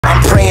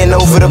Praying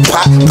over the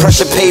pot,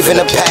 pressure paving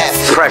the path.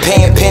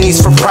 Paying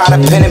pennies for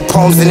product, penning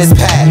poems in his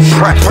pad.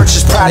 I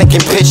purchase product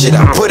and pitch it,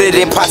 I put it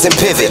in pots and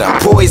pivot. I'm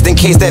poised in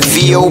case that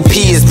VOP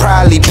is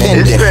probably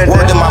pending.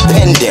 Word to my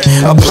pendant,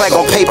 a plague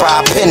on paper,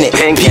 I pen it.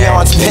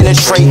 Peons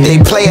penetrate,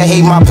 they play, I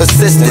hate my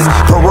persistence.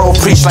 Parole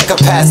preach like a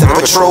passive,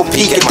 patrol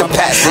peek at the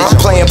passage. I'm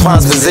playing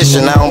pawn's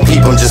position, I don't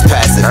peep, I'm just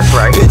passive.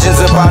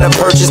 Pigeons about a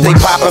purchase, they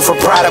popping for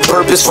product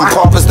purpose. From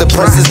paupers to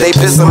princes, they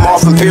piss them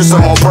off and pierce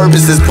them on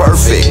purpose. It's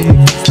perfect.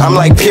 I'm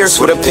like Pierce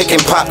with a pick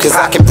and pop, cause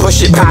I can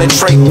push it,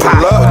 penetrate,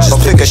 pull up, just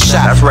pick a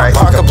shot.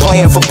 Parker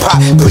playing for pop,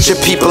 put your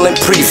people in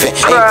prevent.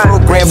 Ain't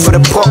programmed for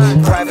the pork,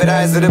 private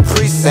eyes of the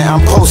precinct.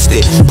 I'm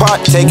posted,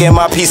 pot taking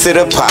my piece of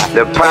the pie.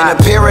 And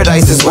the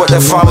paradise is what the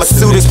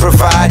pharmaceutics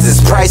provides. It's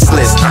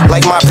priceless,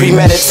 like my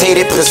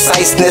premeditated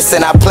preciseness.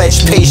 And I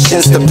pledge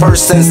patience to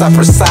persons I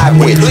preside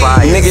with.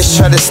 Niggas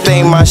try to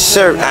stain my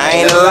shirt,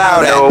 I ain't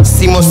allowed that.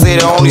 Seymour say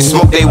the only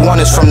smoke they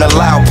want is from the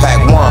loud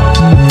pack. One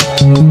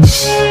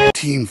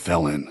Team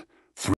Felon.